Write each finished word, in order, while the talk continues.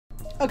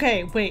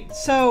Okay, wait,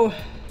 so...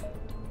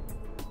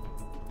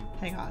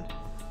 Hang on.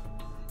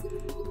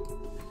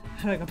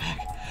 How do I go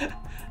back?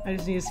 I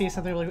just need to see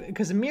something really...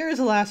 Because mirror is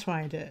the last one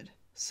I did.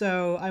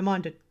 So I'm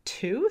on to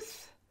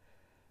tooth?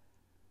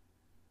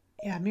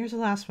 Yeah, mirror's the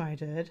last one I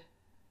did.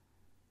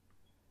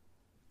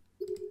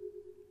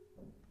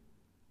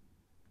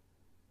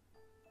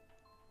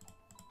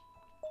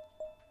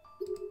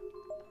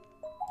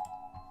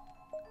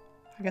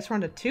 I guess we're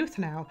on to tooth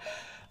now.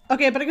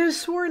 Okay, but I could have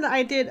sworn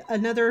I did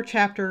another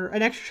chapter,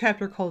 an extra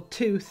chapter called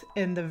Tooth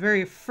in the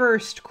very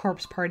first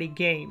Corpse Party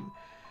game.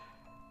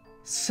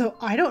 So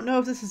I don't know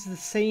if this is the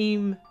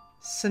same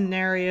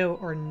scenario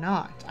or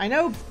not. I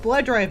know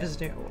Blood Drive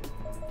is new.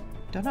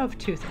 Don't know if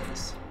Tooth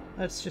is.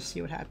 Let's just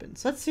see what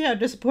happens. Let's see how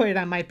disappointed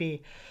I might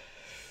be.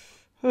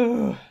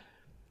 Bygone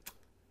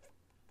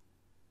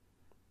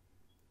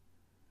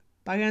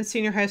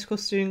Senior High School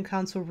Student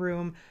Council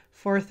Room,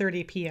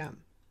 4:30 p.m.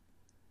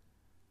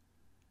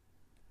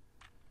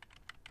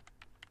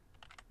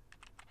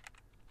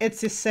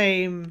 It's the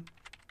same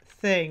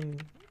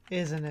thing,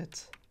 isn't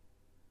it?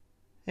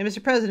 Hey,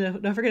 Mr.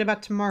 President, don't forget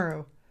about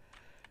tomorrow.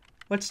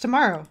 What's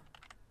tomorrow?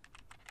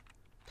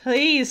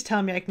 Please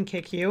tell me I can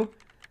kick you.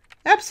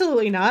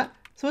 Absolutely not.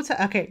 So what's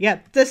that? Okay, yeah,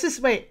 this is,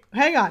 wait,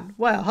 hang on.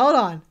 Well, hold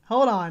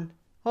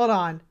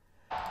on.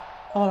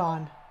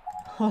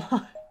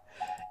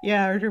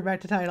 Yeah, we're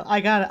back to title. I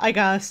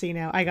gotta see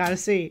now. I gotta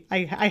see.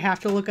 I have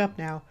to look up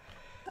now.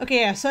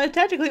 Okay, yeah, so I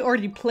technically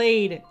already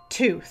played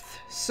Tooth,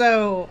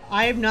 so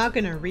I'm not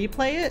gonna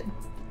replay it,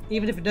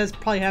 even if it does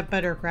probably have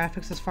better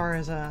graphics as far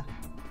as a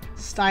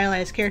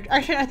stylized character.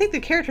 Actually, I think the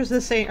characters are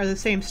the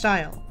same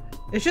style.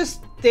 It's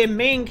just the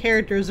main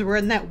characters were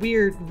in that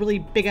weird, really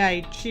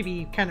big-eyed,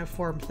 chibi kind of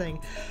form thing.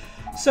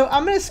 So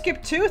I'm gonna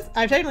skip Tooth.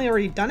 I've technically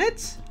already done it.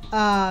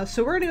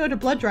 So we're gonna go to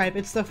Blood Drive.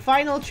 It's the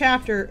final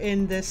chapter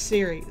in this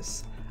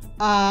series.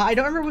 I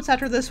don't remember what's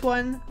after this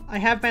one. I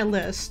have my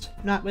list,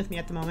 not with me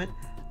at the moment.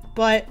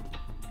 But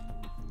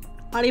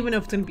I don't even know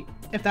if it's gonna be,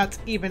 if that's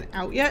even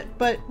out yet,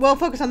 but we'll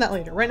focus on that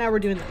later. Right now we're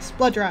doing this.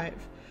 Blood Drive.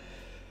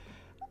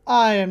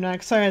 I am not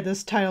excited.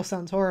 This title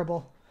sounds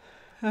horrible.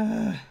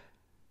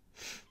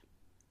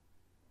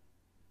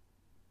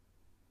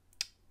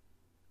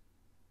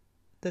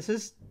 This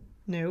is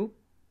new.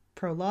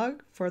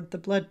 Prologue for the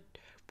blood.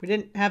 We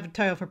didn't have a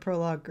title for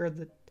prologue or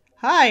the...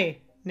 Hi,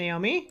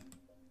 Naomi.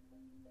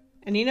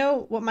 And you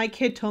know what my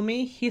kid told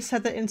me? He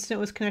said that incident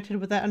was connected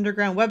with that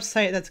underground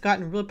website that's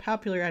gotten real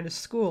popular at his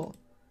school.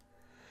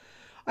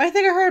 I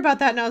think I heard about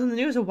that now in the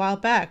news a while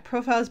back.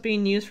 Profiles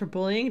being used for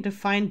bullying to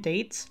find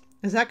dates.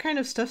 Is that kind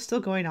of stuff still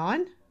going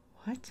on?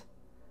 What?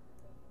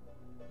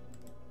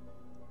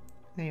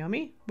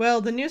 Naomi?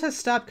 Well, the news has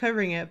stopped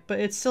covering it,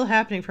 but it's still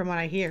happening from what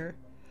I hear.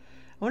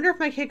 I wonder if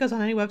my kid goes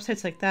on any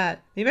websites like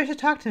that. Maybe I should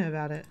talk to him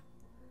about it.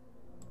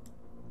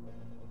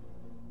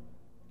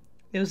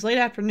 It was late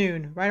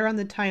afternoon, right around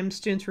the time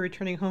students were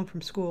returning home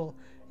from school,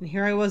 and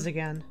here I was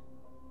again.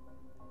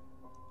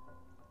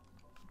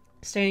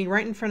 Standing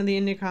right in front of the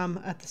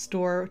intercom at the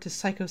door to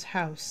Psycho's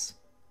house.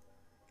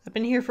 I've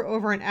been here for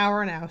over an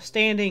hour now,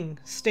 standing,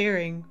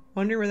 staring,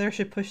 wondering whether I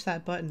should push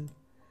that button.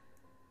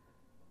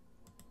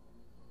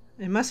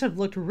 It must have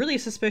looked really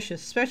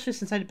suspicious, especially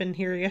since I'd been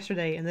here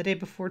yesterday and the day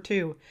before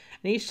too,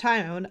 and each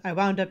time I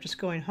wound up just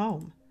going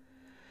home.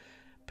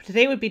 But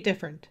today would be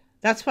different.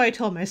 That's what I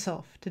told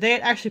myself. Today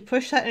I'd actually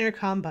push that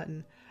intercom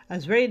button. I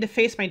was ready to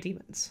face my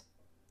demons.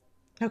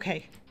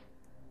 Okay.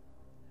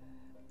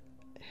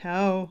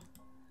 Oh.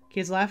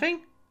 Kids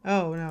laughing?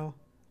 Oh, no.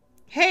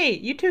 Hey,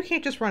 you two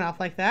can't just run off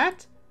like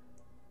that.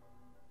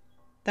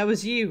 That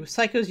was you,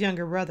 Psycho's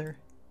younger brother.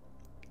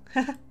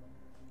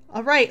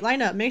 Alright,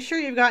 line up. Make sure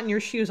you've gotten your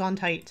shoes on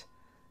tight.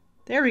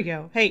 There we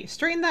go. Hey,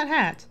 straighten that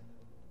hat.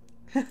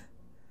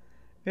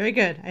 Very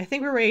good. I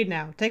think we're ready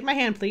now. Take my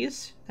hand,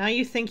 please. Now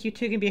you think you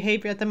two can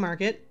behave at the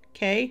market.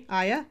 Okay,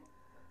 Aya?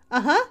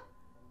 Uh-huh.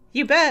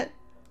 You bet.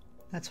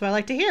 That's what I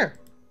like to hear.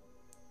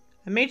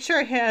 I made sure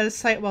I had a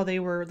sight while they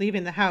were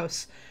leaving the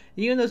house.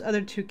 You and those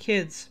other two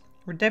kids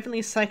were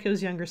definitely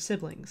Psycho's younger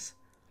siblings.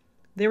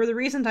 They were the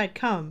reasons I'd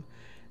come.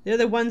 They're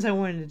the ones I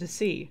wanted to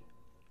see.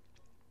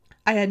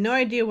 I had no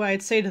idea what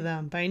I'd say to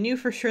them, but I knew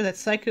for sure that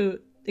Psycho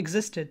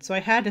existed, so I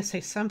had to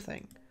say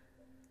something.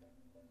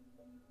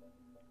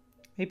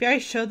 Maybe I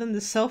show them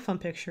the cell phone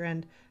picture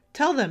and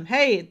tell them,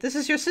 hey, this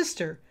is your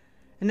sister,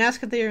 and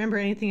ask if they remember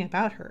anything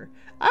about her.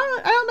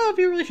 I don't know if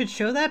you really should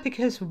show that,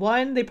 because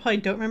one, they probably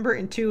don't remember,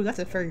 and two, that's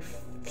a very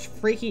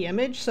freaky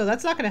image, so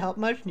that's not going to help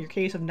much in your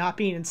case of not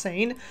being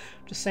insane.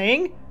 Just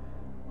saying.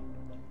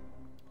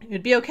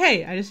 It'd be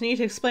okay. I just need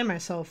to explain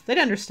myself. They'd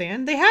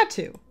understand. They had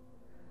to.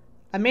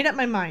 I made up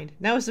my mind.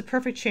 Now was the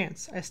perfect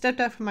chance. I stepped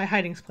out from my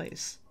hiding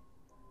place.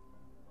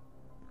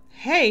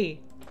 Hey!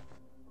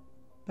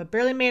 But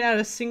barely made out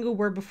a single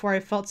word before I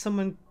felt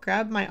someone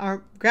grab my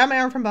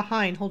arm from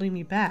behind, holding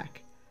me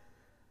back.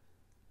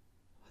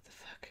 What the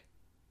fuck?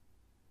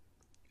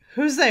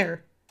 Who's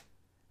there?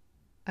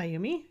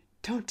 Ayumi?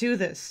 Don't do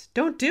this.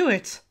 Don't do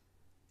it!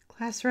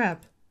 Class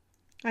rep.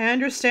 I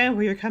understand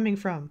where you're coming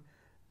from,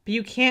 but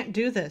you can't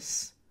do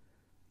this.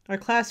 Our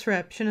class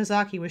rep,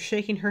 Shinozaki, was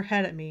shaking her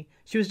head at me.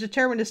 She was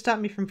determined to stop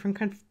me from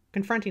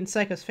confronting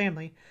Psycho's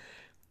family.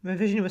 My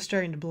vision was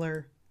starting to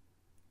blur.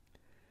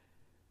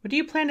 What do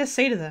you plan to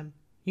say to them?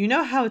 You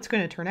know how it's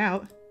going to turn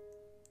out.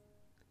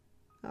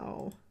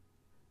 Oh.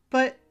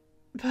 But...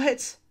 Oh,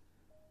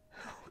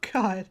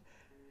 God.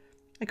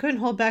 I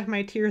couldn't hold back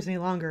my tears any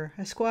longer.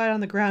 I squatted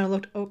on the ground and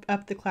looked up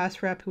at the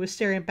class rep, who was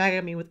staring back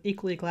at me with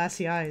equally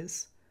glassy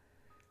eyes.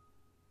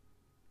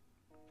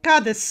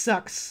 God, this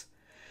sucks.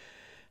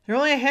 There are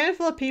only a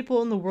handful of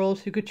people in the world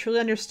who could truly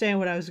understand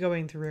what I was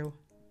going through.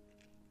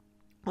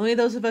 Only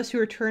those of us who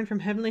returned from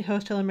Heavenly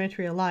Host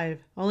Elementary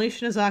alive. Only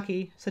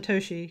Shinozaki,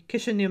 Satoshi,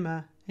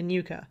 Kishinuma, and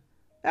Yuka.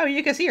 Oh,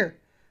 Yuka's here.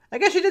 I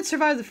guess she did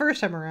survive the first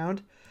time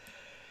around.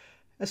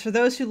 As for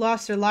those who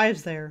lost their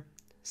lives there,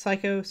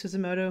 Psycho,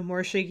 Suzumoto,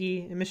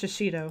 Morishige, and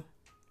Mishishito,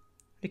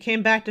 they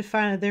came back to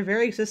find that their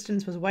very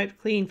existence was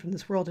wiped clean from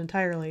this world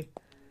entirely.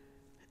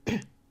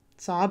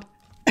 Sob.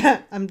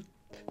 A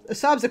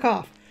sob's a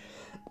cough.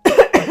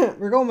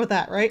 We're going with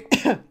that, right?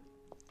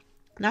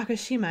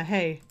 Nakashima,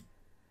 hey.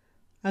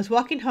 I was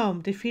walking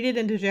home, defeated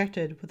and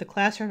dejected, with the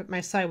class rep at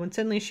my side when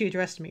suddenly she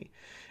addressed me.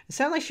 It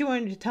sounded like she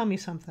wanted to tell me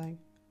something.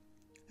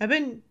 I've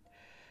been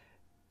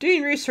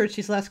doing research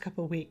these last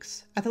couple of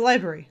weeks. At the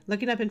library,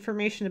 looking up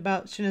information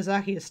about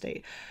Shinozaki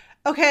Estate.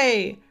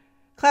 Okay,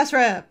 class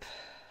rep,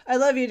 I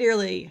love you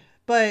dearly,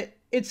 but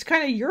it's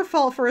kind of your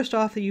fault first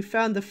off that you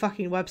found the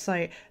fucking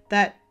website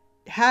that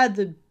had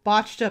the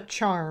botched up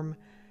charm.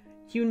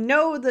 You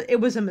know that it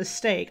was a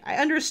mistake. I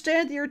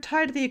understand that you're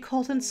tied to the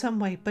occult in some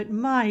way, but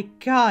my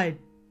God,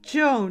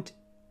 don't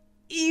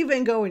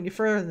even go any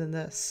further than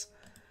this.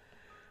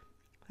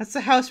 That's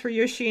the house where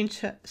Yoshi and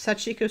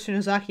Sachiko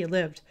Shinozaki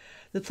lived.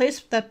 The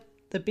place that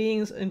the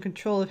beings in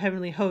control of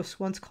Heavenly Hosts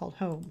once called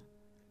home.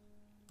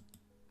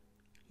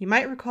 You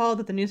might recall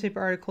that the newspaper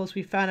articles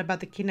we found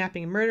about the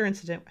kidnapping and murder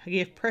incident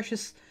gave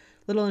precious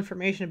little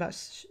information about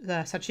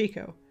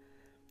Sachiko.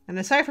 And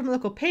aside from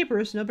local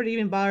papers, nobody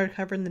even bothered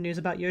covering the news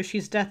about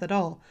Yoshi's death at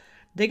all.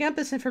 Digging up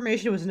this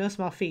information was no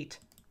small feat.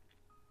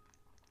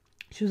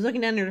 She was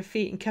looking down at her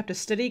feet and kept a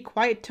steady,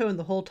 quiet tone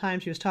the whole time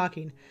she was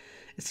talking.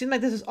 It seemed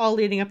like this was all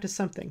leading up to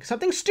something.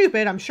 Something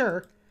stupid, I'm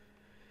sure.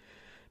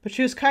 But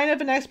she was kind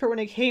of an expert when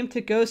it came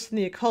to ghosts and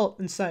the occult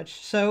and such,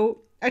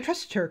 so I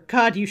trusted her.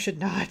 God, you should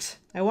not.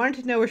 I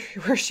wanted to know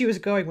where she was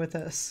going with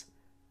this.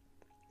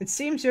 It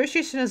seems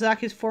Yoshi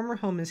Shinozaki's former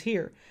home is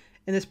here,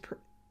 in this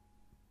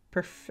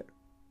prefecture?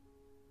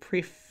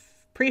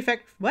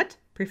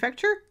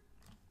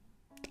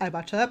 I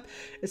botched up.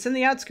 It's in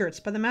the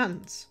outskirts, by the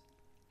mountains.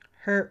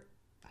 Her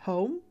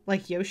home?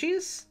 Like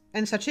Yoshi's?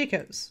 And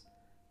Sachiko's?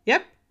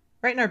 Yep,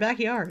 right in our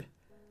backyard.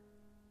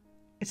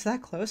 It's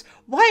that close.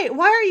 Why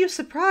are you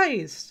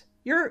surprised?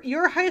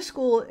 Your high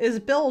school is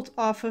built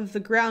off of the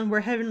ground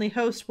where Heavenly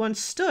Host once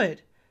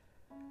stood.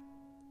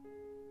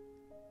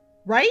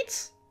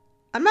 Right?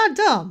 I'm not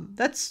dumb.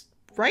 That's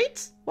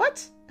right?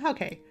 What?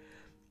 Okay.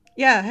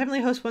 Yeah,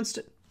 Heavenly Host once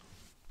stood.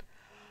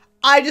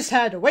 I just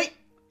had to wait.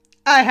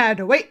 I had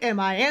to wait, and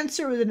my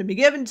answer was going to be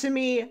given to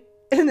me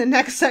in the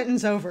next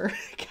sentence over.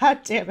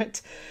 God damn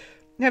it.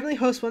 Heavenly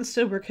Host once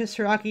stood where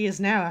Kisaragi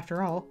is now,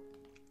 after all.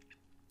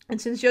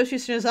 And since Yoshi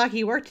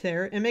Shinozaki worked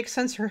there, it makes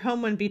sense her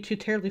home wouldn't be too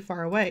terribly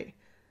far away.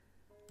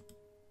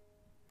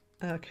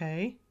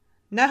 Okay.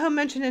 Naho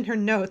mentioned in her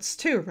notes,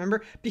 too,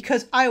 remember?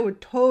 Because I would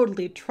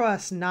totally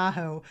trust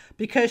Naho.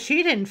 Because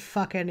she didn't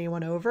fuck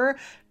anyone over.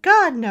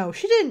 God, no.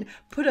 She didn't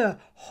put a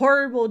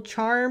horrible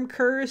charm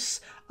curse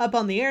up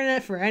on the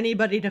internet for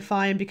anybody to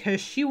find because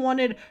she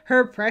wanted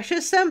her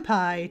precious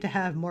senpai to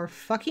have more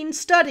fucking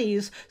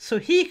studies so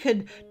he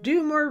could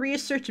do more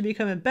research to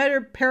become a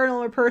better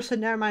paranormal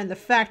person, never mind the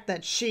fact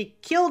that she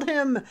killed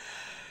him.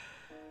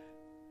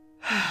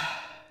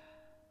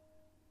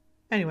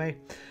 Anyway,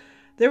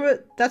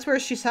 that's where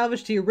she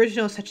salvaged the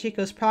original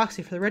Sachiko's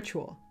proxy for the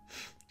ritual.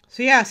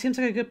 So yeah, seems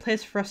like a good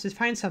place for us to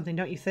find something,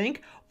 don't you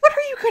think? What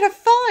are you gonna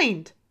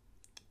find?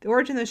 The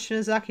origin of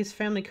Shinozaki's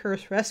family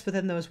curse rests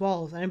within those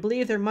walls, and I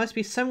believe there must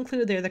be some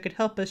clue there that could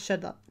help us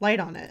shed light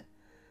on it.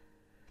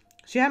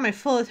 She had my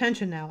full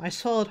attention now. I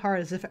swallowed hard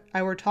as if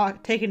I were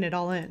taking it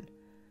all in.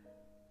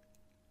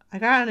 I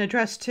got an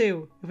address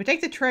too. If we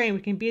take the train,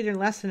 we can be there in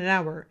less than an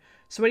hour.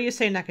 So what do you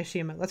say,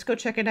 Nakashima? Let's go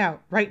check it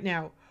out, right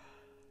now.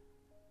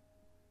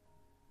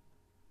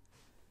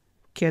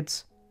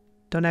 Kids,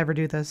 don't ever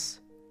do this.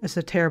 It's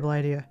a terrible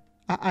idea.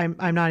 I'm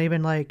not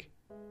even, like,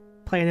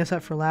 playing this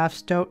up for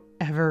laughs. Don't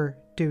ever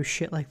do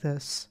shit like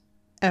this.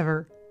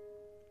 Ever.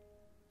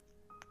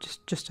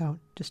 Just don't.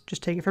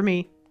 Just take it from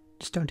me.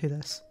 Just don't do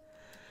this.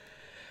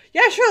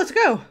 Yeah, sure, let's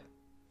go!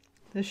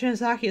 The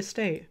Shinozaki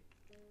Estate.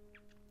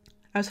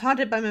 I was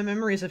haunted by my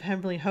memories of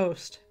Heavenly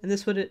Host, and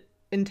this would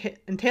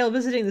entail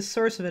visiting the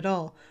source of it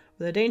all,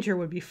 where the danger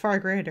would be far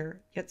greater,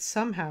 yet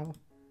somehow...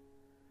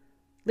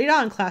 Lead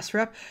on, class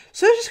rep.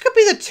 So this could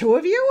be the two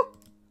of you?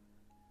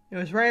 It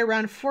was right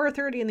around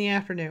 4:30 in the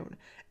afternoon,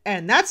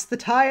 and that's the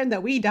time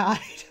that we died.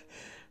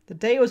 The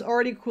day was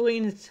already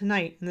cooling into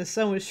night, and the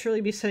sun would surely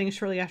be setting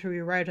shortly after we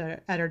arrived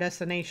at our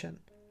destination.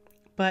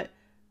 But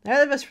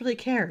neither of us really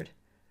cared.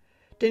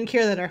 Didn't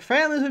care that our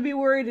families would be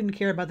worried. Didn't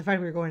care about the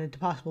fact we were going into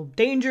possible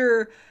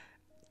danger.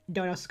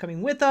 No one else is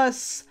coming with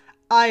us.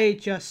 I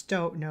just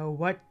don't know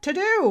what to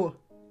do.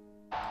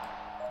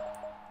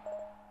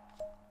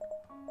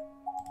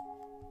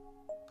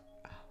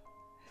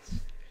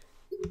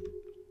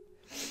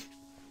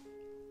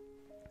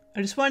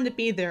 I just wanted to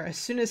be there as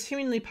soon as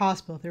humanly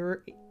possible. If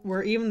there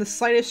were even the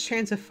slightest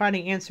chance of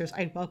finding answers,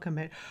 I'd welcome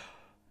it.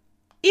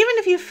 Even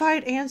if you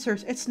find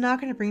answers, it's not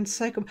going to bring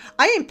Psycho.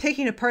 I am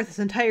picking apart this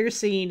entire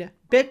scene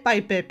bit by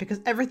bit because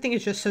everything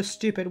is just so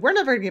stupid. We're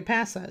never going to get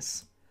past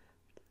this.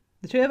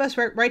 The two of us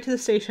went right to the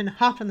station,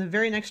 hopped on the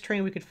very next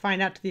train we could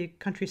find out to the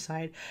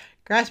countryside,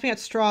 grasping at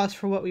straws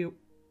for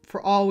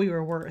all we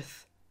were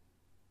worth.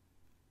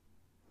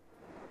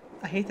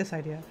 I hate this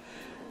idea.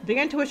 I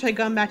began to wish I'd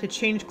gone back to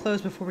change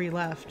clothes before we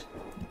left.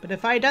 But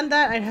if I had done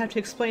that, I'd have to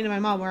explain to my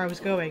mom where I was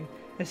going.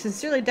 I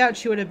sincerely doubt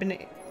she would have been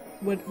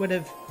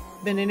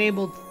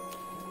enabled.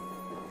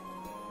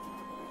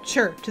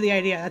 Sure, to the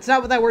idea. That's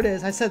not what that word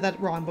is. I said that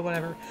wrong, but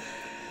whatever.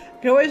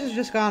 It always has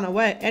just gone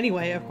away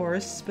anyway, of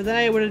course. But then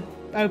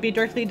I would be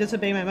directly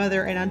disobeying my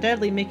mother and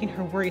undoubtedly making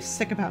her worry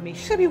sick about me.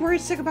 She's gonna be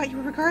worried sick about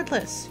you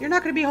regardless. You're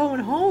not gonna be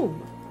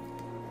home.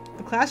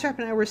 The class rep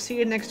and I were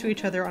seated next to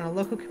each other on a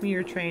local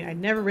commuter train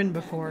I'd never ridden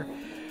before.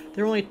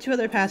 There were only 2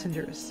 other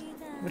passengers.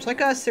 Much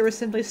like us, they were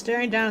simply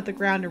staring down at the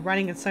ground and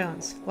riding in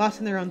silence, lost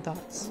in their own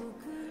thoughts.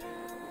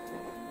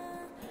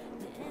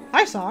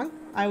 Hi, song.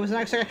 I was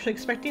not actually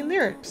expecting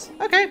lyrics.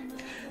 Okay.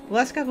 The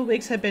last couple of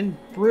weeks have been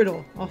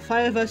brutal. All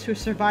 5 of us who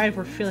survived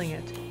were feeling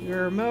it. We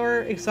were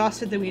more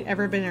exhausted than we'd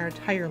ever been in our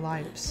entire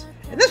lives.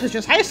 And this was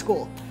just high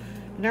school!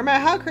 No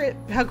matter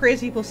how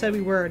crazy people said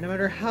we were, no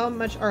matter how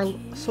much our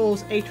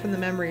souls ached from the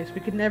memories,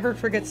 we could never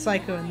forget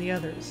Psycho and the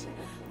others.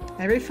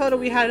 Every photo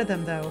we had of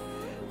them, though,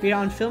 be it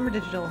on film or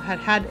digital,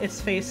 had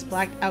its face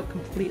blacked out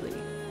completely.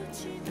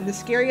 And the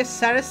scariest,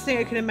 saddest thing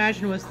I could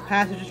imagine was the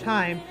passage of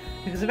time,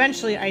 because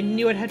eventually I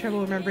knew I'd had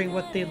trouble remembering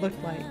what they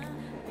looked like.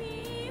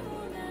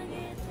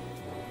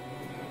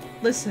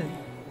 Listen,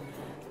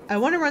 I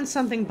want to run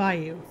something by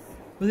you.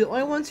 We're the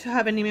only ones who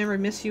have any memory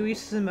of Miss Yui,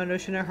 Suzumoto,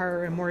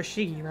 Shinohara, and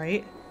Morishige,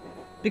 right?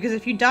 Because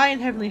if you die in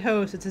Heavenly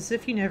Host, it's as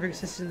if you never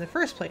existed in the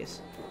first place.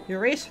 You're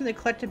erased from the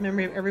collective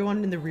memory of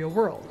everyone in the real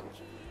world.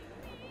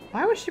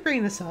 Why was she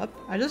bringing this up?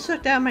 I just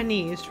looked down my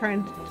knees,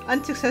 trying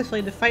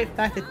unsuccessfully to fight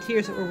back the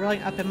tears that were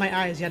welling up in my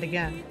eyes yet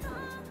again.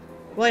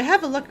 Well,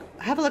 have a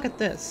look at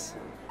this.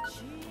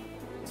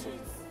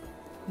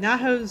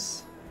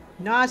 Naho's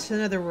Nods to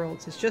Another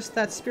Worlds. It's just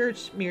that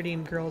spirit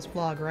medium girl's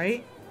blog,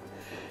 right?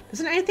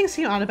 Doesn't anything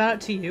seem odd about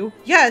it to you?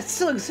 Yeah, it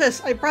still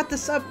exists. I brought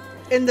this up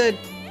in the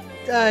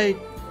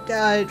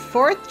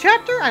 4th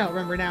chapter? I don't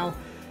remember now.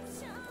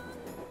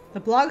 The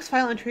blog's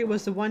file entry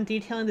was the one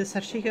detailing the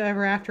Sachiko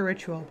Ever After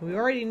ritual, but we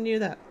already knew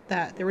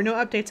that. There were no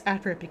updates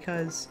after it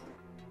because...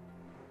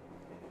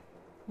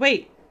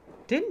 Wait,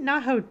 didn't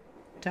Naho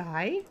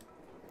die?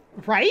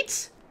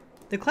 Right?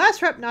 The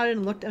class rep nodded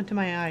and looked into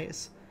my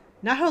eyes.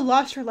 Naho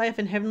lost her life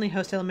in Heavenly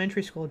Host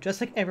Elementary School,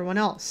 just like everyone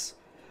else.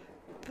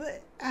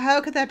 But how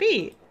could that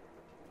be?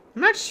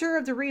 I'm not sure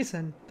of the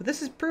reason, but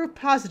this is proof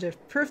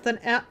positive. Proof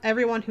that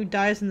everyone who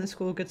dies in the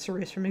school gets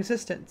erased from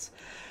existence.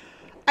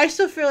 I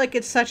still feel like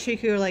it's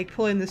Sachiko like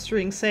pulling the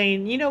string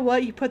saying, you know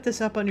what, you put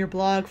this up on your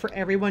blog for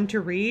everyone to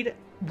read,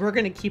 we're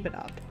gonna keep it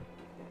up.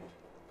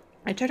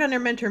 I checked on her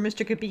mentor,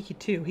 Mr. Kabiki,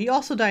 too. He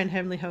also died in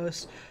Heavenly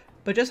Host,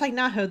 but just like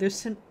Naho,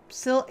 there's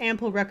still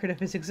ample record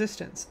of his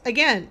existence.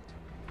 Again,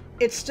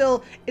 it's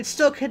still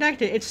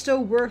connected. It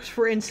still works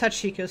for in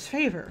Sachiko's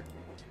favor.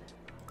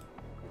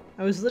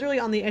 I was literally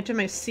on the edge of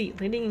my seat,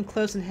 leaning in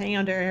close and hanging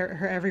on to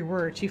her every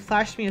word. She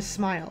flashed me a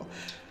smile.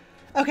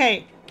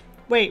 Okay,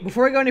 wait,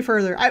 before we go any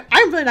further,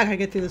 I'm really not going to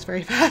get through this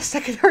very fast.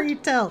 I can already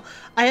tell.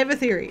 I have a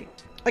theory.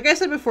 Like I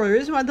said before, the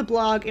reason why the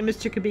blog and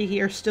Mr.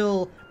 Kabiki are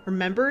still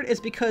remembered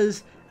is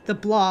because the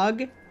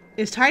blog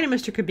is tied to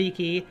Mr.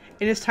 Kabiki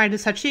and is tied to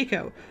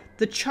Sachiko.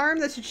 The charm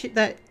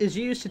that is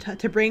used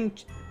to bring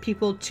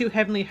people to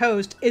Heavenly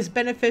Host is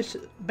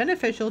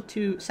beneficial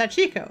to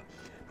Sachiko.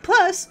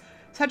 Plus,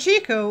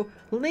 Sachiko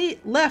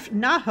left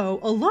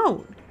Naho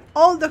alone.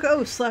 All the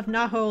ghosts left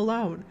Naho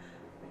alone.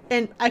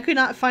 And I could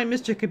not find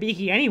Mr.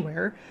 Kabiki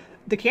anywhere.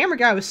 The camera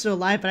guy was still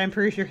alive, but I'm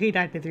pretty sure he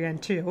died at the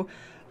end too.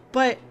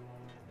 But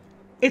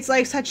it's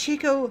like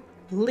Sachiko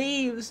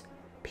leaves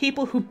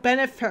people who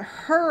benefit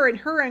her and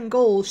her end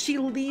goals. She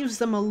leaves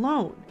them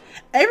alone.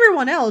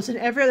 Everyone else in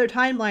every other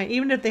timeline,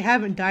 even if they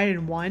haven't died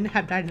in one,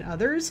 have died in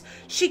others,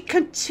 she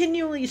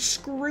continually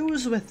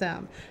screws with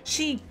them.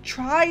 She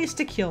tries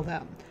to kill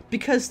them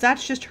because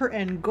that's just her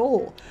end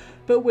goal.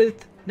 But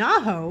with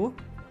Naho,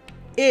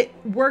 it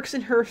works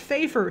in her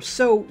favor.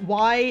 So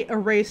why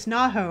erase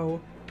Naho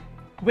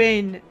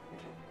when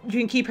you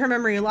can keep her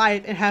memory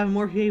alive and have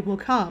more people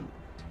come?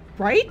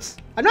 Right?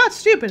 I'm not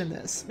stupid in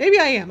this. Maybe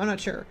I am. I'm not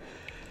sure.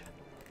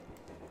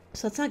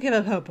 So let's not give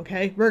up hope,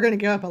 okay? We're gonna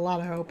give up a lot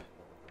of hope.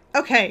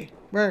 Okay,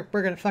 we're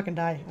gonna fucking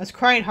die. I was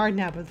crying hard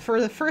now, but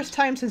for the first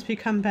time since we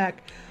come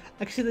back,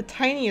 I can see the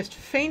tiniest,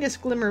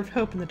 faintest glimmer of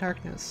hope in the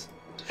darkness.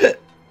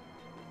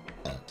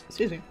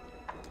 Excuse me.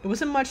 It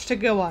wasn't much to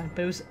go on,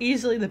 but it was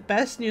easily the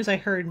best news I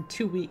heard in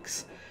 2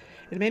 weeks.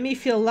 It made me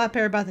feel a lot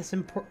better about this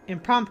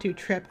impromptu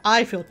trip.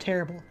 I feel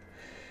terrible.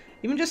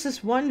 Even just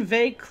this one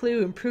vague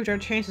clue improved our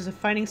chances of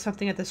finding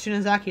something at the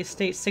Shinozaki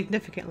estate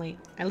significantly.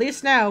 At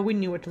least now we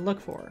knew what to look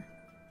for.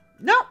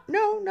 No,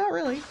 not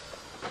really.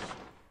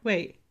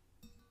 Wait.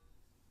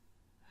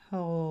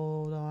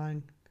 Hold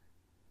on.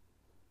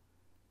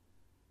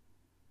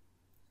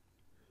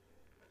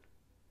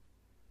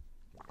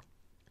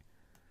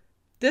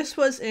 This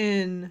was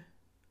in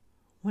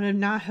one of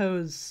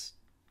Naho's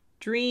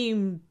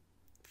dream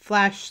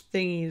flash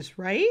thingies,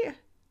 right?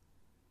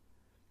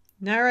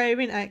 Now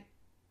arriving at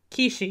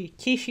Kishi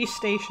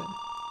Station.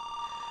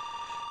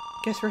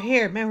 Guess we're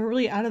here. Man, we're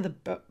really out of the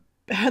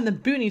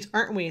boonies,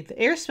 aren't we? The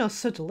air smells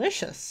so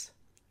delicious.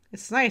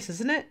 It's nice,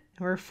 isn't it?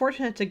 And we're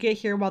fortunate to get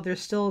here while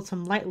there's still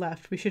some light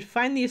left. We should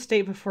find the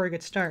estate before it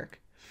gets dark.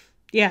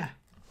 Yeah.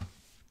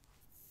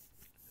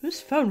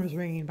 Whose phone was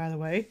ringing, by the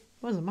way? It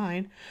wasn't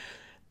mine.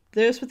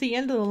 This was the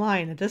end of the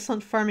line, a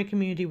desolate farming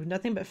community with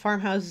nothing but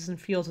farmhouses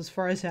and fields as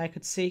far as the eye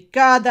could see.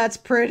 God, that's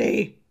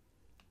pretty!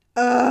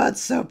 Oh,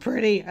 it's so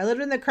pretty. I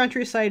lived in the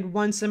countryside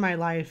once in my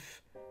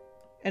life,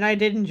 and I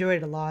did enjoy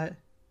it a lot.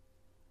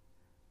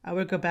 I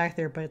would go back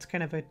there, but it's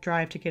kind of a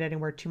drive to get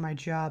anywhere to my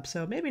job,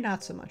 so maybe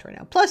not so much right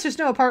now. Plus, there's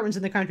no apartments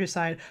in the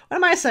countryside. What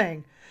am I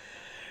saying?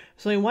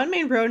 There's only one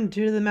main road, and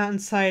due to the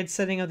mountainside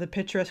setting of the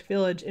picturesque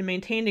village, it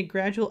maintained a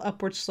gradual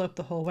upward slope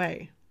the whole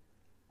way.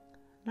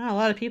 Not a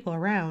lot of people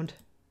around.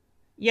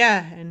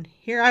 Yeah, and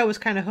here I was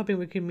kind of hoping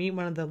we could meet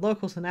one of the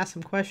locals and ask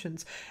some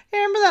questions. Hey,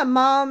 remember that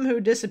mom who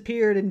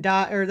disappeared and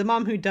died, or the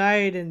mom who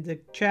died and the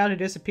child who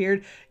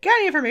disappeared? Got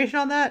any information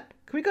on that?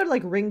 Can we go to,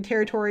 like, ring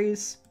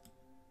territories?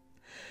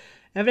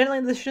 Evidently,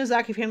 the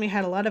Shinozaki family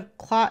had a lot of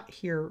clout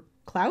here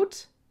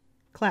once,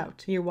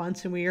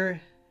 and we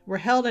were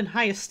held in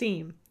high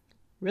esteem.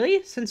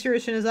 Really? Since you're a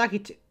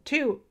Shinozaki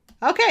too?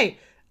 Okay,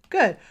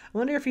 good. I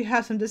wonder if you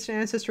have some distant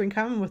ancestry in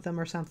common with them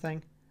or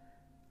something.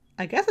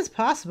 I guess it's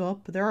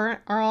possible, but there are an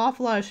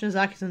awful lot of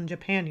Shinozakis in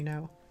Japan, you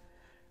know.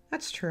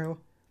 That's true.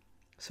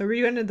 So were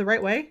you headed the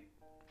right way?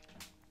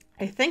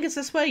 I think it's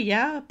this way,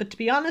 yeah, but to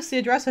be honest, the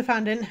address I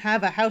found didn't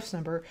have a house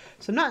number,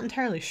 so I'm not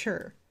entirely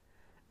sure.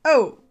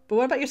 Oh, but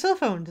what about your cell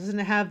phone? Doesn't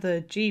it have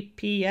the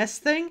GPS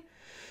thing?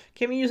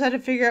 Can't we use that to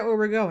figure out where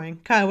we're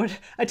going? God, what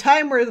a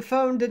time where the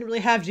phone didn't really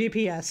have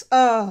GPS.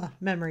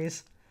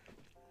 Memories.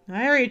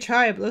 I already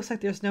tried, but it looks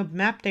like there's no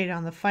map data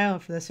on the file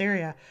for this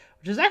area,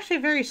 which is actually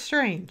very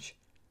strange.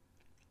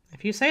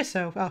 If you say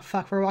so. Oh,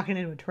 fuck, we're walking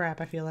into a trap,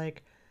 I feel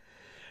like.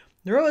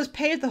 The road was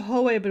paved the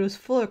whole way, but it was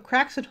full of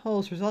cracks and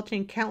holes,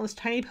 resulting in countless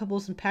tiny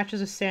pebbles and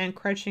patches of sand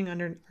crunching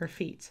under our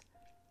feet.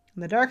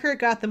 And the darker it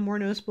got, the more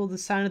noticeable the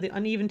sound of the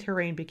uneven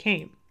terrain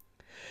became.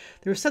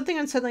 There was something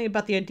unsettling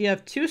about the idea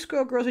of 2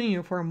 schoolgirls in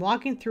uniform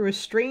walking through a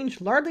strange,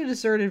 largely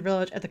deserted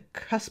village at the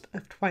cusp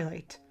of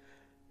twilight.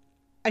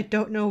 I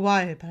don't know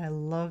why, but I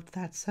loved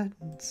that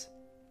sentence.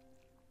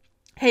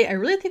 Hey, I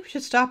really think we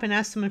should stop and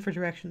ask someone for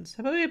directions.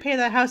 How about we pay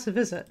that house a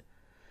visit?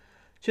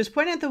 She was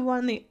pointing at the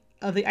one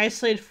of the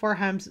isolated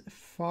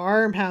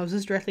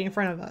farmhouses directly in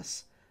front of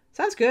us.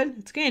 Sounds good.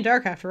 It's getting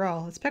dark after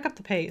all. Let's pick up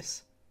the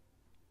pace.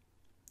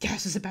 Yeah,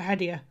 this is a bad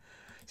idea.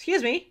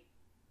 Excuse me?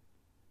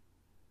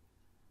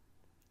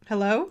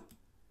 Hello?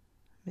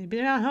 Maybe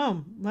they're not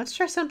home. Let's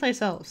try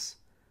someplace else.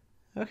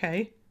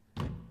 Okay.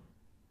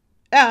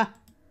 Ah!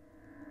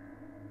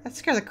 That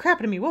scared the crap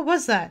out of me. What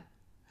was that?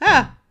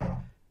 Ah!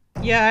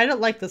 Yeah, I don't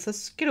like this.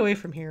 Let's get away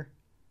from here.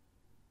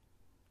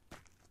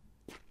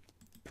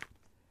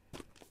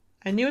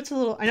 I know it's a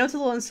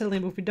little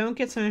unsettling, but if we don't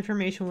get some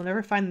information, we'll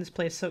never find this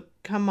place. So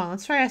come on,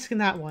 let's try asking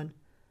that one.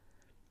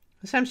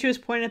 This time she was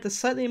pointing at the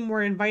slightly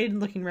more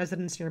inviting-looking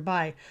residence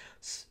nearby,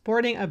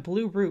 sporting a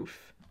blue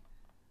roof.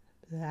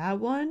 That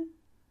one?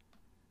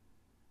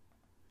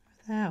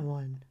 That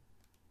one.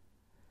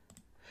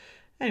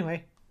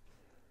 Anyway.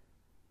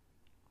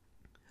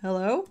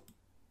 Hello?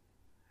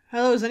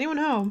 Hello, is anyone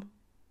home?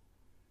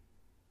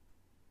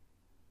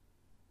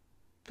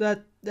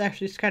 That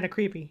actually is kind of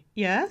creepy.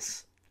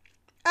 Yes?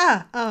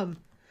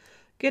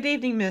 Good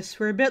evening, miss.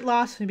 We're a bit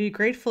lost and would be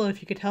grateful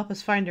if you could help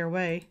us find our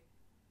way.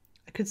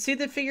 I could see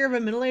the figure of a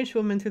middle-aged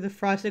woman through the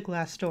frosted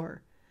glass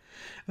door.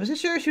 I wasn't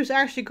sure if she was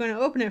actually going to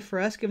open it for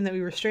us, given that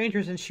we were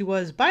strangers, and she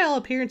was, by all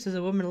appearances,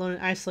 a woman alone in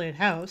an isolated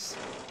house.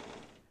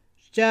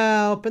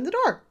 Open the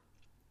door.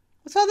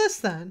 What's all this,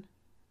 then?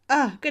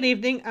 Good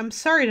evening. I'm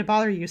sorry to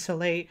bother you so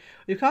late.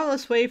 We've come all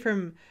this way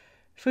from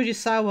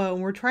Fujisawa,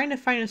 and we're trying to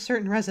find a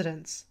certain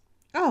residence.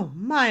 Oh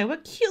my,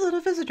 what cute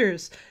little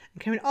visitors!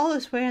 And coming all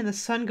this way and the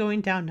sun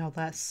going down, no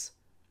less.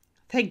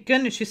 Thank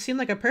goodness, she seemed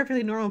like a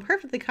perfectly normal,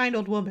 perfectly kind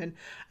old woman.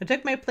 I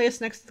took my place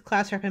next to the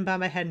class rep and bowed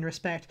my head in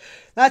respect.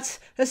 That's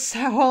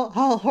how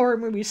all horror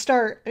movies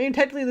start. I mean,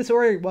 technically this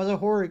already was a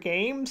horror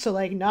game, so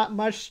like not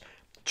much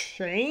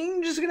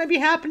change is gonna be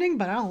happening,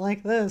 but I don't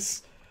like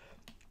this.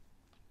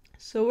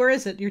 So where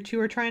is it you two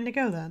are trying to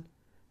go then?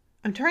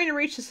 I'm trying to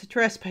reach this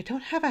address, but I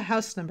don't have a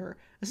house number.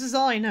 This is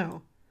all I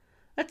know.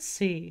 Let's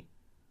see.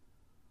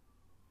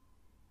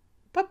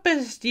 What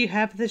business do you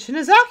have at the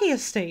Shinozaki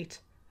estate?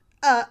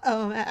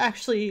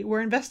 Actually,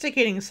 we're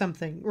investigating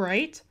something,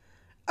 right?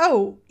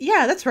 Oh,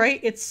 yeah, that's right.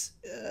 It's,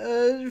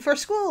 for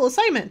school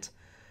assignment.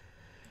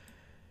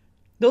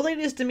 The old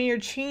lady's demeanor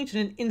changed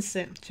in an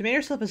instant. She made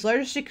herself as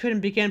large as she could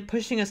and began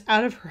pushing us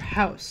out of her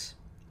house.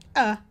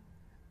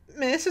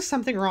 Miss, is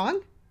something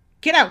wrong?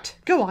 Get out!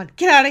 Go on,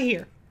 get out of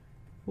here!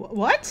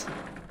 What?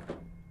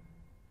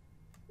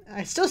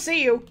 I still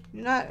see you.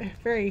 You're not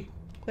very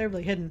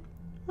cleverly hidden.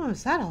 What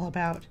was that all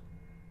about?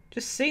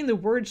 Just saying the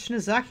word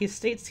Shinozaki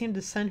Estate seemed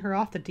to send her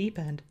off the deep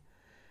end.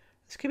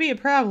 This could be a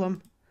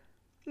problem.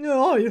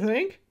 Oh, you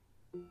think?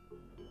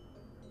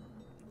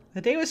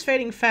 The day was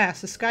fading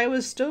fast. The sky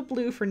was still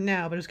blue for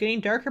now, but it was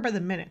getting darker by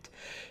the minute.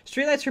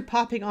 Streetlights were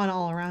popping on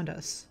all around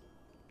us.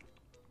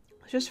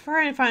 Let's just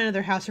try and find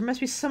another house. There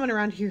must be someone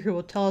around here who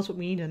will tell us what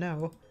we need to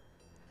know.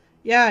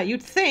 Yeah,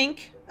 you'd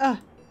think. Huh?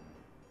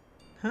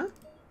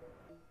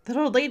 That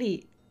old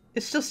lady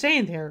is still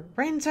standing there,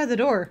 right inside the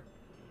door.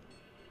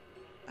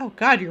 Oh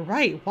god, you're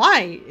right.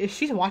 Why? Is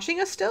she watching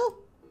us still?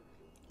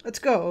 Let's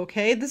go,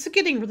 okay? This is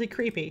getting really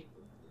creepy.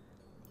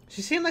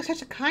 She seemed like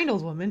such a kind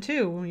old woman,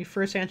 too, when we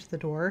first answered the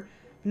door.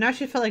 But now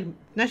she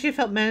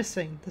felt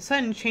menacing. The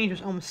sudden change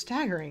was almost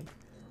staggering.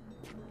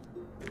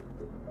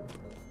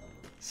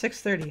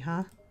 6:30,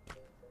 huh?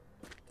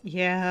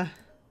 Yeah.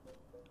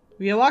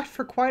 We walked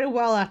for quite a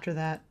while after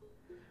that.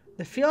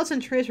 The fields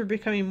and trees were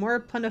becoming more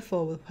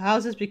plentiful, with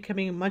houses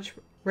becoming a much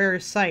rarer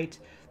sight.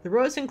 The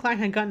roads incline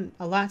had gotten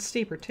a lot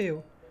steeper,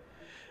 too.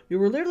 We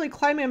were literally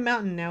climbing a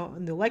mountain now,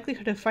 and the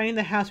likelihood of finding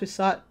the house we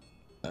sought,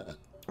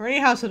 or any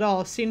house at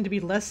all, seemed to be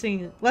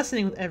lessening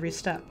with every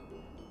step.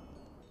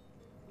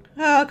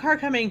 Oh, a car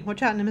coming!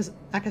 Watch out,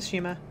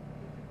 Nakashima.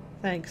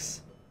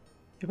 Thanks.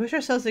 We pushed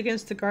ourselves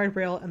against the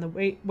guardrail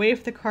and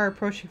waved the car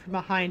approaching from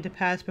behind to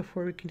pass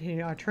before we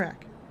continued our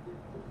trek.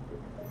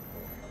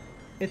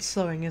 It's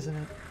slowing, isn't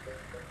it?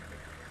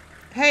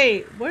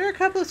 Hey, what are a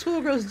couple of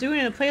schoolgirls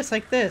doing in a place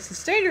like this?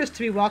 It's dangerous to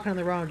be walking on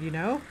the road, you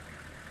know?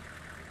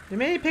 We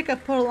made a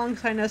pickup pulled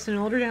alongside us and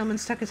an older gentleman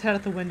stuck his head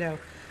out the window.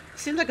 He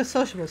seemed like a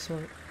sociable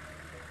sort.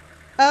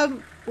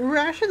 We're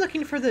actually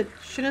looking for the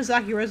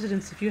Shinozaki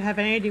residence, if you have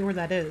any idea where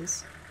that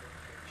is.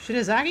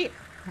 Shinozaki?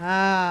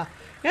 Ah,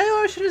 yeah, the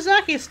old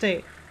Shinozaki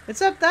estate.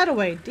 It's up that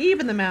way, deep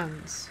in the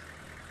mountains.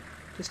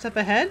 Just up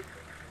ahead?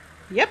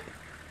 Yep.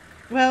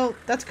 Well,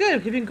 that's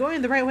good. We've been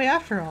going the right way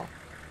after all.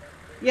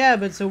 Yeah,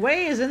 but the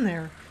way is in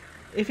there.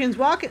 If Yin's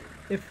walking...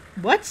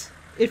 What?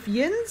 If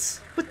Yin's?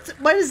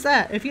 What is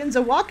that? If Yin's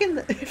a walking...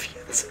 If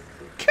Yin's...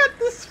 Cut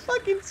this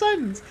fucking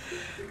sentence.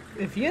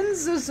 If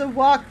Yin's is a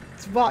walk...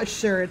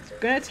 Sure, it's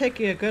gonna take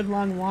you a good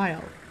long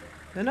while.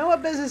 Don't know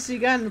what business you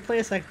got in a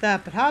place like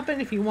that, but hop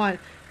in if you want.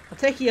 I'll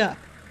take you up.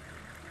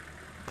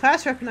 The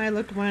class rep and I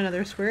looked at one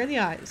another square in the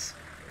eyes.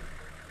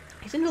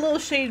 He seemed a little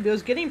shaded, but it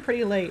was getting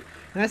pretty late.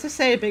 And as I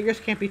say, beggars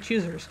can't be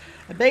choosers.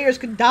 And beggars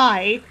could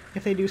die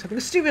if they do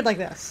something stupid like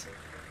this.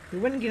 We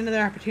wouldn't get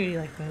another opportunity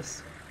like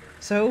this.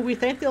 So we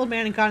thanked the old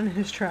man and got in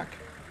his truck.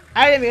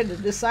 I didn't even get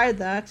to decide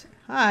that.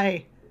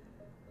 Hi.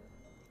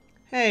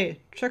 Hey,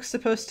 truck's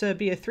supposed to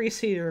be a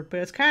 3-seater, but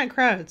it's kind of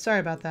crowded. Sorry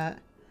about that.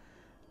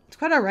 It's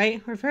quite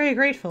alright. We're very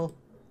grateful.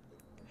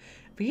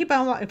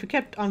 If we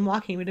kept on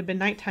walking, it would have been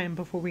nighttime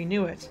before we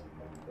knew it.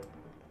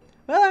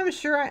 Well, I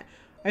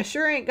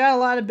sure ain't got a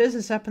lot of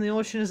business up in the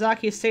old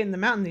Shinozaki estate in the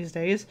mountain these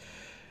days.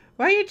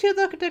 Why are you two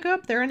looking to go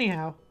up there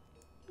anyhow?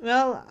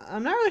 Well,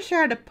 I'm not really sure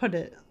how to put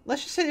it.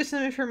 Let's just say there's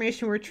some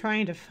information we're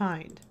trying to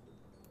find.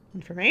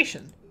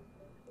 Information?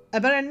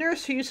 About a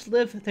nurse who used to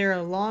live there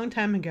a long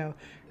time ago.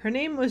 Her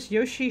name was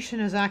Yoshi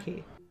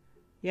Shinozaki.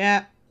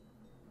 Yeah.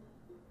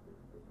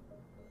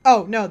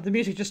 Oh, no, the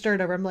music just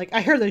started over. I'm like,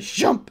 I heard the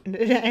jump and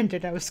it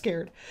ended. I was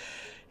scared.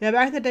 Yeah,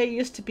 back in the day, it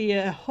used to be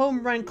a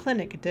home-run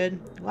clinic, it did.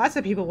 Lots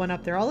of people went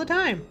up there all the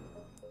time.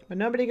 But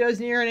nobody goes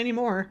near it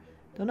anymore.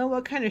 Don't know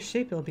what kind of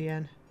shape it'll be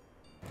in.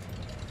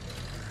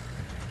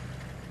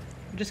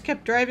 We just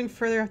kept driving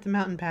further up the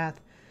mountain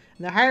path.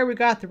 And the higher we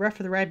got, the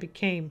rougher the ride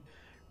became.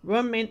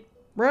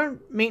 Road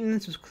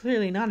maintenance was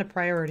clearly not a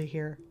priority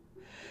here.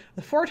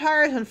 With 4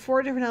 tires on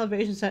 4 different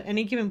elevations at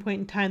any given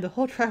point in time, the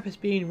whole truck was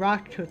being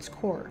rocked to its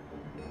core.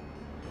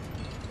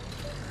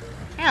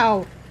 Ow!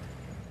 Are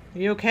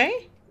you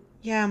okay?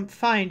 Yeah, I'm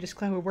fine. Just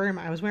glad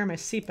I was wearing my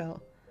seatbelt.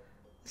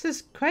 This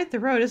is quite the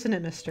road, isn't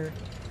it, mister?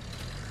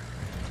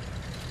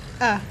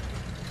 The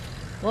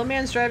old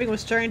man's driving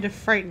was starting to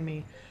frighten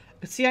me. I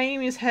could see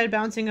Ayumi's head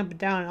bouncing up and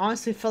down, and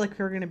honestly felt like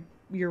we were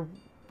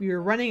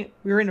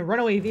in a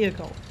runaway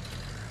vehicle.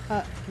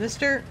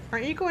 Mister,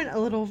 aren't you going a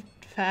little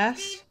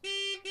fast?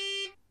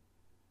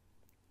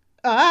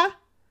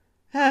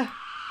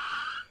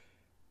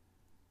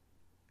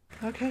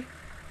 Okay.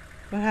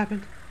 What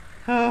happened?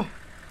 My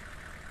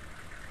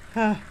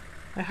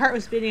heart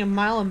was beating a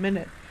mile a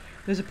minute.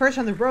 There was a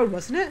person on the road,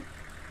 wasn't it?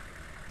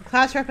 The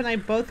class rep and I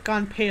both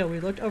gone pale. We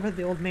looked over at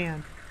the old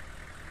man.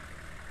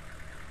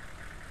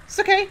 It's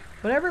okay.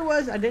 Whatever it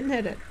was, I didn't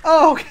hit it.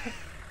 Oh, okay.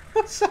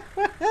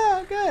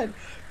 Oh, good.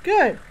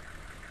 Good.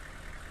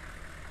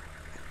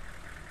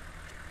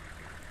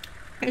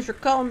 Thanks for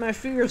calling my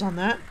fears on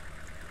that.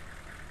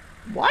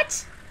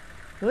 What?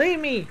 Believe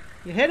me,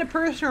 you hit a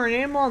person or an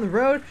animal on the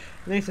road,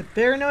 it makes a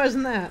bigger noise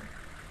than that.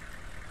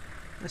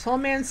 This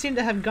old man seemed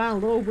to have gone a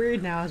little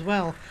weird now as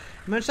well.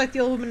 Much like the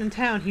old woman in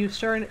town, he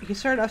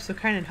started off so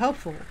kind and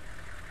helpful.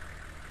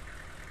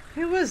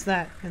 Who was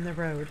that in the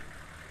road?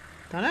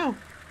 Don't know.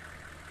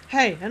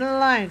 Hey, end of the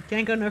line.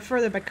 Can't go no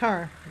further by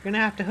car. You're gonna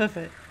have to hoof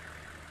it.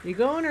 You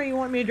going or you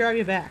want me to drive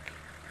you back?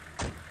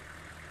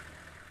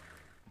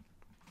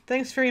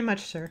 Thanks very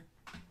much, sir.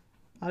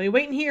 I'll be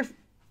waiting here.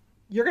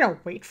 You're gonna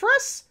wait for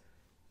us?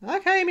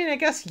 Okay, I mean, I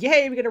guess,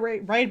 yay, we gotta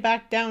ride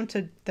back down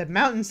to the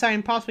mountainside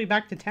and possibly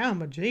back to town,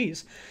 but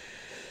jeez.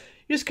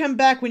 You just come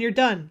back when you're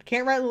done.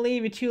 Can't rightly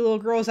leave you two little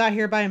girls out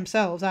here by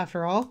themselves,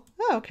 after all.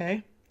 Oh,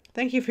 okay.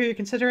 Thank you for your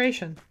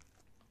consideration.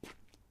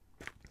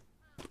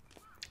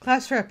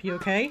 Class rep, you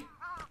okay?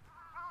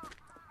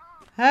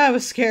 That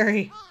was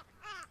scary.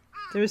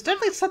 There was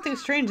definitely something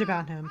strange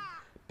about him.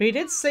 But he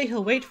did say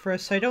he'll wait for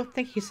us, so I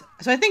think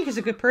he's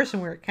a good person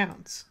where it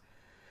counts.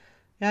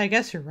 Yeah, I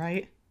guess you're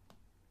right.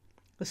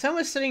 The sun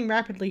was setting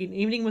rapidly and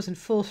evening was in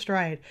full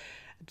stride.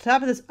 At the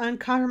top of this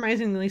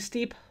uncompromisingly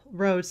steep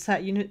road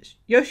sat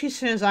Yoshi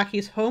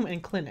Shinazaki's home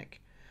and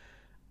clinic.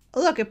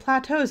 Oh, look, it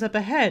plateaus up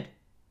ahead.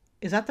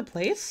 Is that the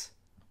place?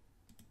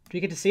 Do we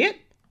get to see it?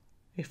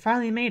 We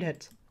finally made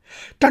it.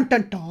 Dun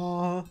dun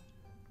dun!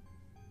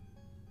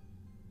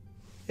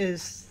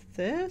 Is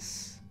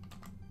this?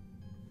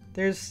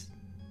 There's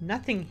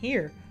nothing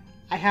here.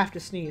 I have to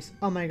sneeze.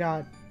 Oh my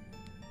god.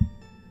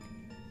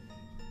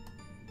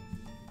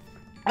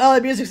 Oh,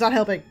 the music's not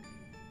helping.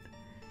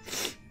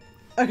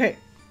 Okay.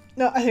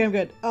 No, I think I'm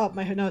good. Oh,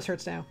 my nose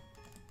hurts now.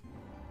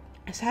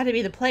 This had to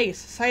be the place.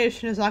 Site of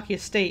Shinozaki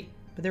Estate.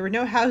 But there were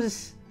no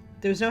houses.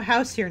 There was no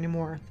house here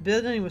anymore. The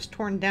building was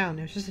torn down.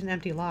 It was just an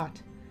empty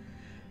lot.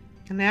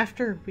 And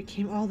after, we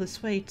came all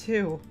this way,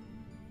 too.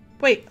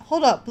 Wait,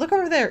 hold up. Look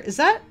over there. Is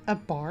that a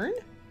barn?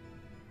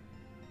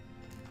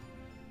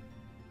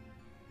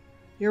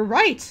 You're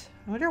right.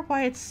 I wonder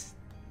why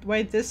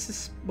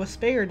this was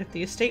spared if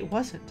the estate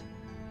wasn't.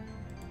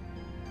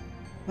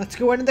 Let's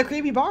go into the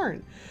creepy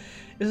barn.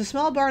 There's a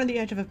small barn on the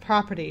edge of a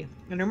property,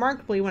 and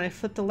remarkably, when I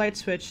flipped the light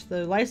switch,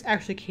 the lights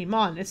actually came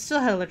on. It still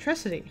had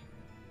electricity.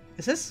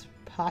 Is this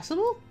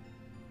possible?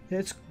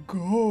 It's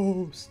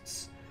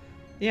ghosts.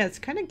 Yeah, it's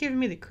kind of giving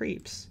me the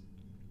creeps.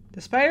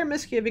 Despite our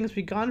misgivings,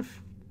 we'd gone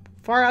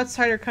far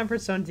outside our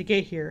comfort zone to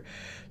get here,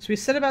 so we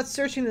set about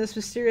searching this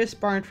mysterious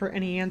barn for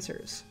any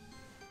answers.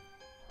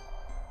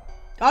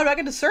 Oh, do I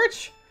get to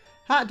search?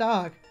 Hot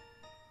dog.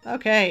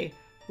 Okay,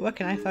 what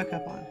can I fuck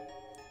up on?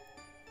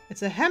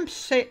 It's a hemp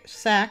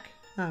sack.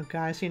 Oh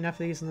god, I've seen enough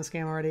of these in this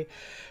game already.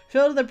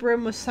 Filled to the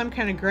brim with some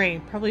kind of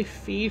grain, probably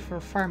feed for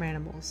farm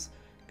animals.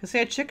 Because they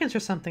had chickens or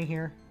something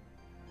here.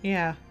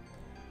 Yeah.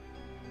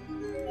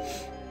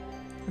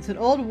 It's an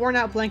old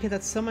worn-out blanket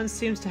that someone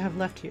seems to have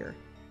left here.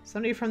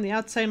 Somebody from the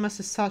outside must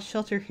have sought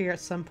shelter here at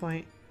some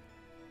point.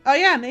 Oh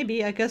yeah,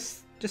 maybe. I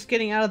guess just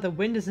getting out of the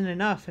wind isn't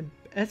enough, and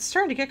it's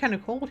starting to get kind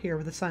of cold here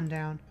with the sun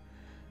down.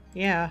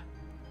 Yeah.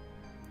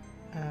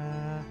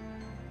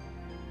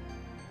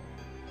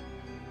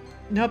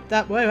 Nope,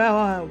 wait,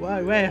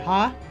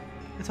 huh?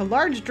 It's a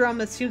large drum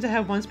that seems to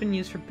have once been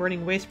used for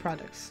burning waste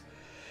products.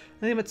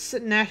 Nothing but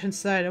soot and ash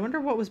inside. I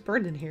wonder what was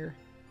burned in here.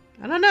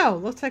 I don't know.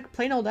 Looks like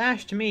plain old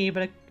ash to me,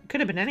 but it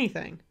could have been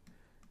anything.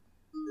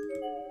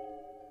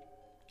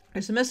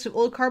 There's a mess of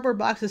old cardboard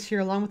boxes here,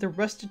 along with a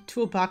rusted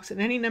toolbox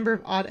and any number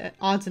of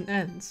odds and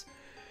ends.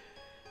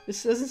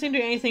 This doesn't seem to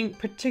be anything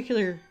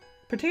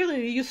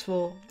particularly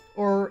useful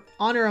or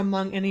honor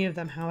among any of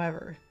them,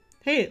 however.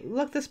 Hey,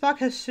 look, this box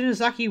has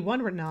Shinozaki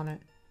 1 written on it.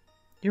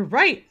 You're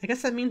right! I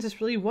guess that means this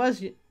really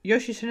was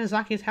Yoshi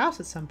Shinozaki's house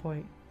at some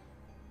point.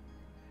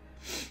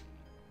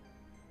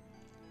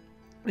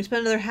 We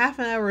spent another half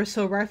an hour or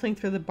so rifling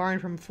through the barn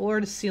from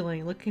floor to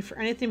ceiling, looking for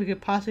anything we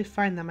could possibly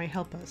find that might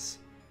help us.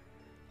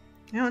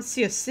 I don't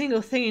see a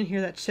single thing in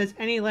here that sheds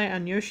any light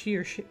on Yoshi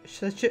or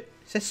Sachiko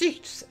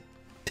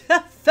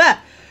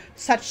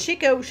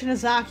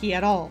Shinozaki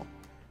at all.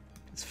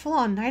 It's full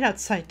on night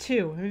outside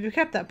too, and we've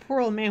kept that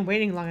poor old man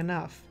waiting long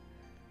enough.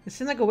 It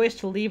seemed like a waste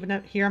to leave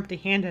him here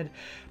empty-handed,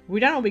 but we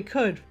done what we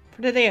could,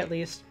 for today at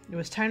least. It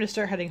was time to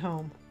start heading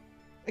home.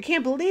 I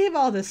can't believe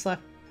all that's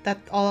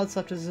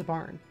left is a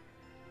barn.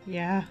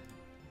 Yeah.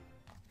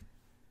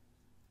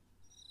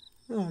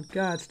 Oh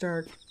god, it's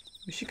dark.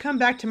 We should come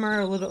back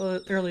tomorrow a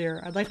little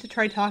earlier. I'd like to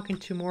try talking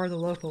to more of the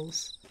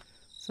locals.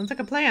 Sounds like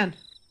a plan.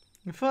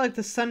 I feel like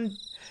the sun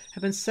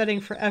had been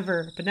setting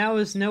forever, but now it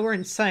was nowhere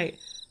in sight.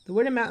 The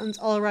wooded mountains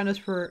all around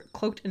us were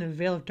cloaked in a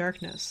veil of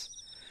darkness.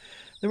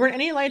 There weren't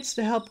any lights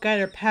to help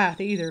guide our path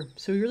either,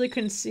 so we really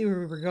couldn't see where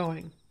we were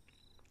going.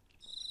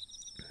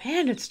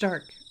 Man, it's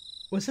dark.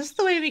 Was this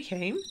the way we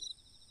came?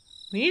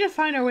 We need to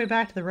find our way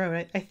back to the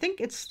road. I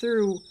think it's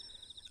through...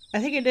 I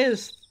think it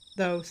is,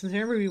 though, since I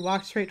remember we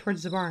walked straight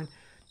towards the barn.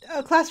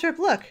 Oh, class rep,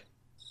 look!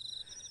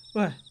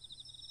 What?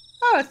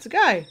 Oh, it's the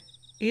guy!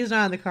 He's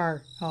not in the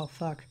car. Oh,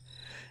 fuck.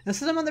 And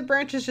some of the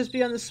branches just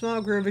beyond the small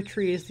grove of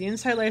trees, the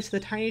inside lights of the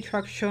tiny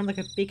truck shone like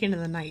a beacon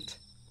in the night.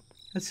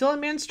 It's the old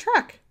man's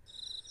truck!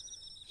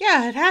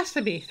 Yeah, it has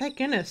to be. Thank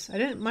goodness. I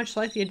didn't much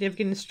like the idea of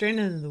getting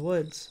stranded in the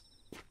woods.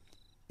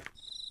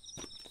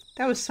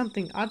 That was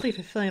something oddly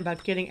fulfilling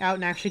about getting out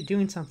and actually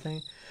doing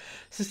something.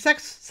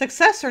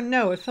 Success or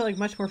no, it felt like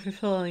much more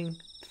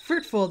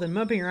fruitful than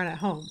moping around at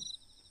home.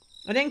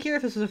 I didn't care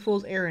if this was a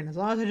fool's errand. As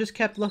long as I just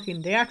kept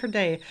looking day after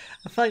day,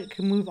 I felt like I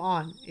could move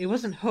on. It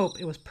wasn't hope,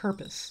 it was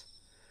purpose.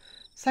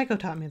 Psycho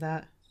taught me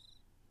that.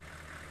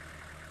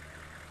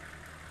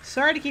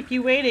 Sorry to keep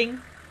you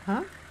waiting.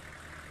 Huh?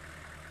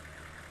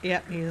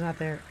 Yep, he's not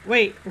there.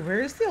 Wait,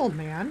 where's the old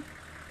man?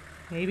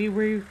 Maybe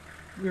we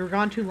were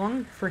gone too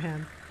long for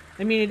him.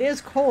 I mean, it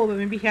is cold, but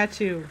maybe he had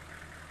to,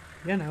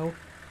 you know.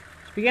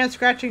 She began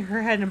scratching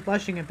her head and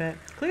blushing a bit,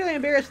 clearly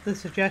embarrassed with the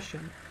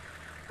suggestion.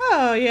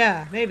 Oh,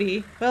 yeah,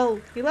 maybe. Well,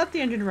 he left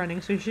the engine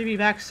running, so he should be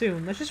back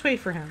soon. Let's just wait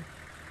for him.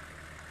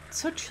 It's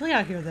so chilly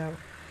out here, though.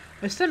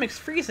 My stomach's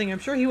freezing. I'm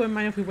sure he wouldn't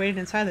mind if we waited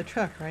inside the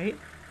truck, right?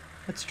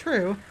 That's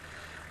true.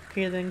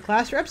 Okay, then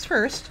class reps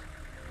first.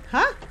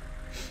 Huh?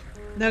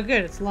 No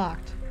good, it's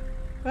locked.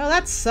 Well,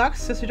 that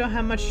sucks, since we don't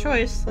have much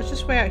choice. Let's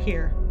just wait out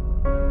here.